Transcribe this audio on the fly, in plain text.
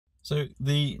So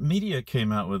the media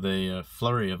came out with a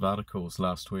flurry of articles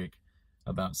last week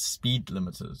about speed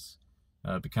limiters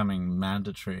becoming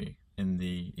mandatory in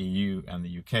the EU and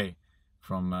the UK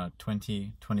from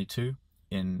 2022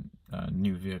 in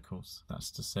new vehicles, that's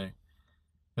to say.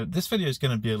 This video is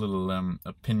going to be a little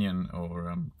opinion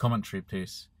or commentary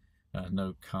piece,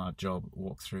 no car job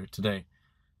walkthrough today.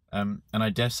 And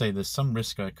I dare say there's some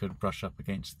risk I could brush up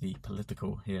against the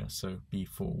political here, so be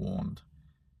forewarned.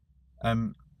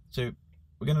 So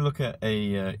we're going to look at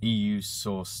a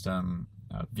EU-sourced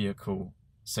vehicle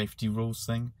safety rules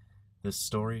thing, this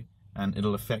story, and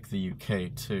it'll affect the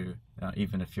UK too,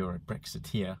 even if you're a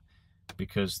Brexiteer,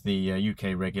 because the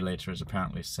UK regulator is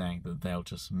apparently saying that they'll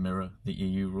just mirror the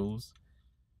EU rules.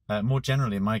 More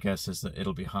generally, my guess is that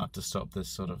it'll be hard to stop this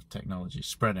sort of technology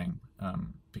spreading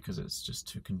because it's just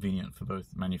too convenient for both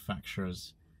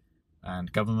manufacturers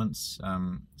and governments.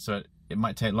 So it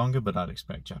might take longer, but I'd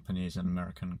expect Japanese and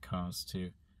American cars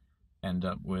to end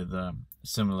up with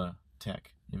similar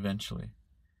tech eventually.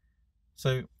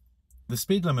 So the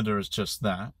speed limiter is just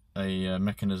that, a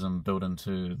mechanism built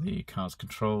into the car's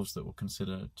controls that will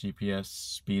consider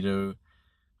GPS, speedo,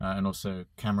 and also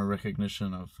camera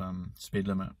recognition of speed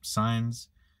limit signs,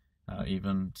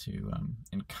 even to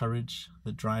encourage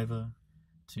the driver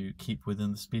to keep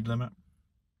within the speed limit.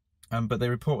 But they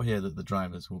report here that the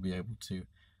drivers will be able to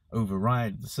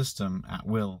override the system at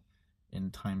will in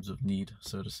times of need,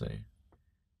 so to say.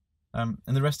 And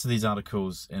the rest of these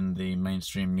articles in the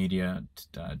mainstream media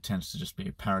tends to just be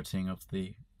a parroting of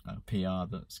the PR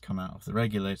that's come out of the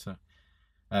regulator,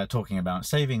 talking about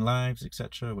saving lives,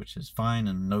 etc., which is fine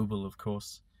and noble, of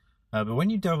course. But when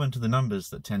you delve into the numbers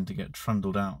that tend to get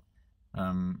trundled out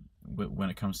when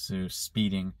it comes to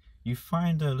speeding, you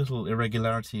find little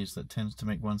irregularities that tend to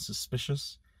make one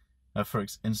suspicious. For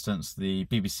instance, the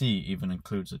BBC even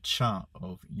includes a chart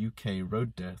of UK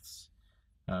road deaths,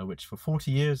 which for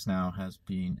 40 years now has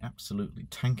been absolutely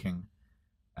tanking.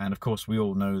 And of course, we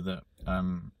all know that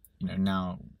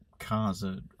now cars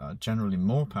are generally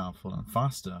more powerful and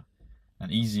faster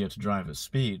and easier to drive at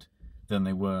speed than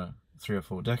they were 3 or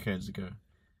 4 decades ago.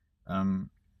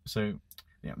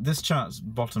 This chart's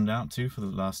bottomed out too for the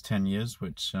last 10 years,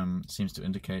 which seems to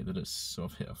indicate that it's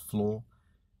sort of hit a floor.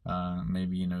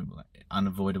 Maybe, like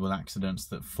unavoidable accidents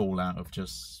that fall out of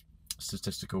just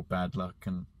statistical bad luck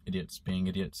and idiots being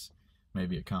idiots.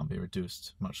 Maybe it can't be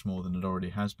reduced much more than it already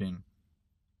has been.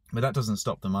 But that doesn't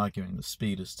stop them arguing that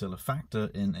speed is still a factor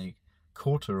in a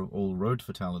quarter of all road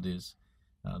fatalities.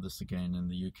 This again in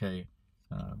the UK.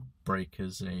 Brake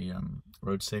is a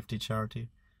road safety charity.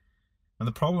 And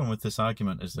the problem with this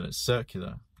argument is that it's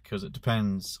circular, because it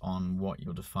depends on what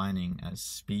you're defining as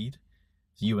speed.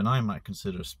 So you and I might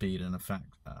consider speed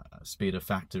a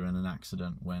factor in an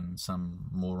accident when some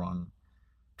moron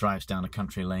drives down a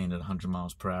country lane at 100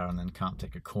 miles per hour and then can't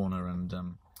take a corner and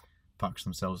parks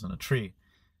themselves in a tree.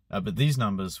 But these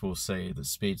numbers will say that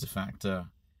speed's a factor,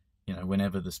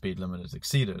 whenever the speed limit is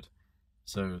exceeded.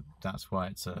 So that's why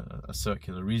it's a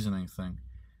circular reasoning thing.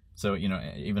 So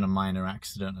even a minor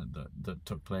accident that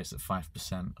took place at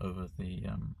 5% over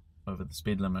the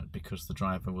speed limit because the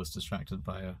driver was distracted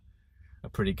by a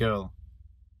pretty girl,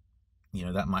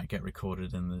 that might get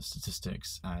recorded in the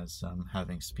statistics as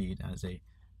having speed as a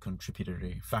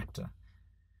contributory factor.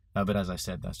 But as I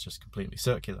said, that's just completely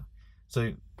circular.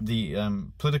 So the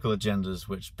political agendas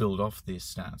which build off these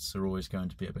stats are always going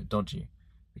to be a bit dodgy,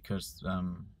 because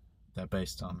they're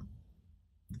based on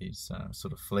these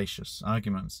sort of fallacious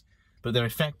arguments. But they're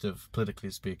effective, politically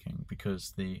speaking,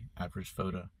 because the average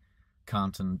voter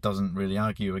can't and doesn't really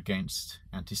argue against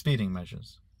anti-speeding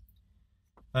measures.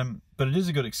 But it is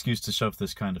a good excuse to shove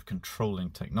this kind of controlling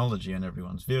technology in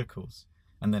everyone's vehicles.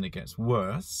 And then it gets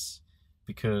worse,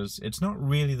 because it's not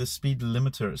really the speed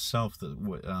limiter itself that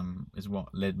is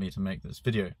what led me to make this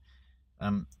video.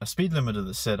 A speed limiter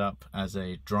that's set up as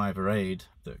a driver aid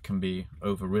that can be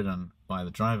overridden by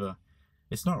the driver,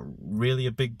 it's not really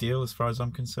a big deal as far as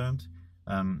I'm concerned.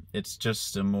 It's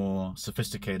just a more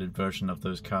sophisticated version of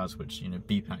those cars which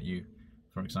beep at you,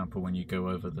 for example, when you go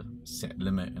over the set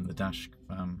limit in the dash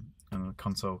and the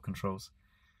console controls.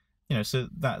 So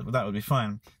that would be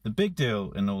fine. The big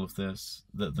deal in all of this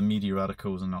that the media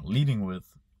articles are not leading with,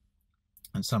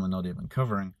 and some are not even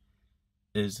covering,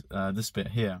 is this bit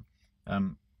here.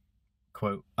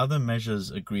 Quote, other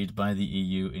measures agreed by the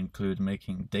EU include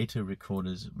making data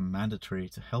recorders mandatory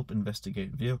to help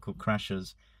investigate vehicle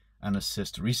crashes and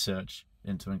assist research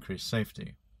into increased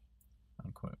safety.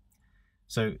 Unquote.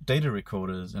 So data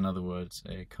recorders, in other words,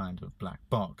 a kind of black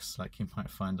box like you might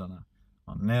find on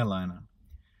an airliner,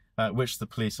 which the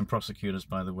police and prosecutors,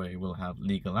 by the way, will have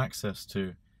legal access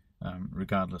to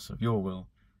regardless of your will.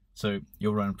 So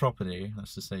your own property,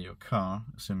 let's just say your car,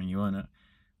 assuming you own it,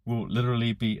 will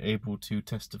literally be able to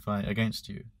testify against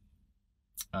you.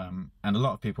 And a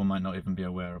lot of people might not even be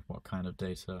aware of what kind of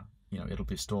data it'll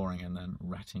be storing and then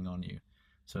ratting on you,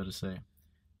 so to say,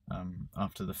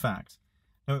 after the fact.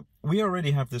 Now, we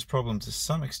already have this problem to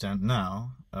some extent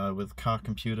now with car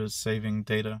computers saving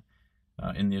data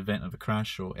in the event of a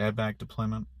crash or airbag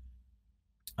deployment.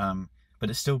 But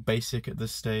it's still basic at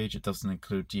this stage. It doesn't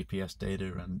include GPS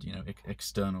data and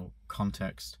external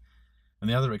context. And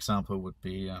the other example would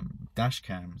be dash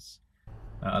cams.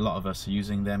 A lot of us are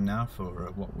using them now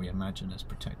for what we imagine is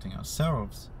protecting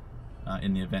ourselves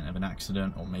in the event of an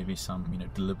accident, or maybe some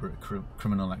deliberate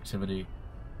criminal activity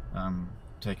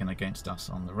taken against us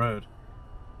on the road.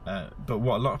 But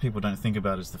what a lot of people don't think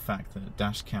about is the fact that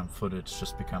dash cam footage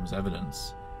just becomes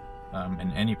evidence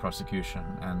in any prosecution,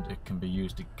 and it can be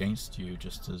used against you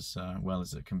just as well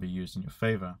as it can be used in your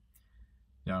favor.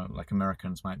 Like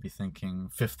Americans might be thinking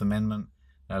Fifth Amendment,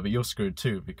 but you're screwed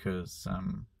too, because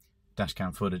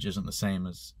dashcam footage isn't the same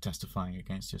as testifying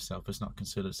against yourself. It's not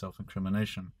considered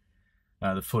self-incrimination.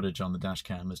 The footage on the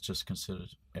dashcam is just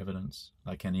considered evidence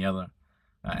like any other,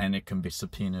 and it can be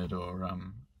subpoenaed, or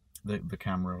the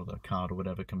camera or the card or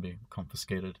whatever can be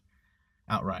confiscated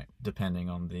outright, depending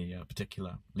on the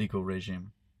particular legal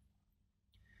regime.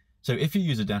 So if you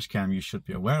use a dashcam, you should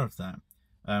be aware of that.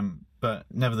 But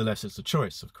nevertheless, it's a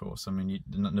choice, of course. I mean,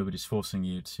 nobody's forcing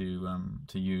you to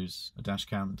use a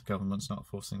dashcam. The government's not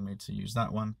forcing me to use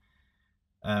that one.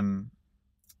 And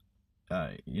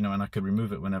I could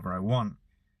remove it whenever I want.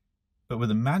 But with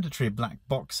a mandatory black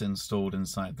box installed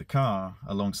inside the car,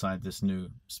 alongside this new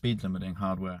speed limiting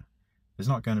hardware, there's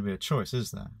not going to be a choice,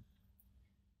 is there?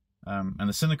 And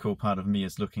the cynical part of me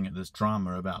is looking at this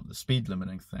drama about the speed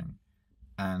limiting thing,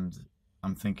 and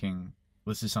I'm thinking,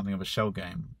 well, this is something of a shell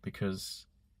game, because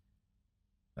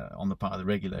on the part of the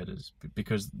regulators,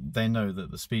 because they know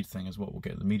that the speed thing is what will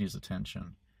get the media's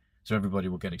attention, so everybody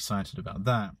will get excited about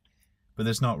that. But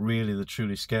there's not really the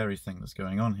truly scary thing that's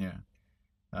going on here,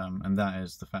 and that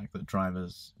is the fact that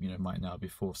drivers, might now be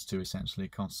forced to essentially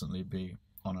constantly be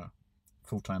on a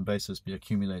full-time basis, be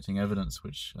accumulating evidence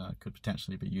which could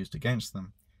potentially be used against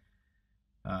them.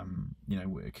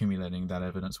 Accumulating that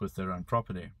evidence with their own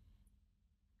property.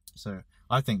 So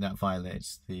I think that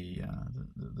violates the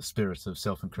spirit of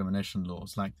self-incrimination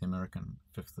laws, like the American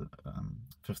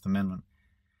Fifth Amendment,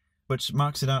 which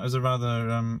marks it out as a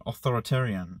rather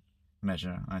authoritarian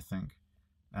measure, I think.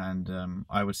 And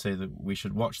I would say that we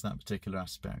should watch that particular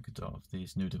aspect of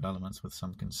these new developments with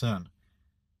some concern,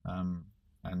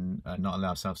 and not allow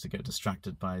ourselves to get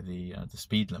distracted by the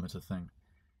speed limiter thing,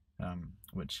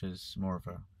 which is more of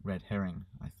a red herring,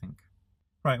 I think.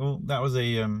 Right, well, that was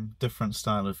a different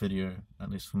style of video, at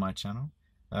least for my channel.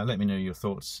 Let me know your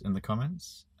thoughts in the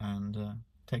comments, and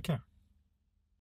take care.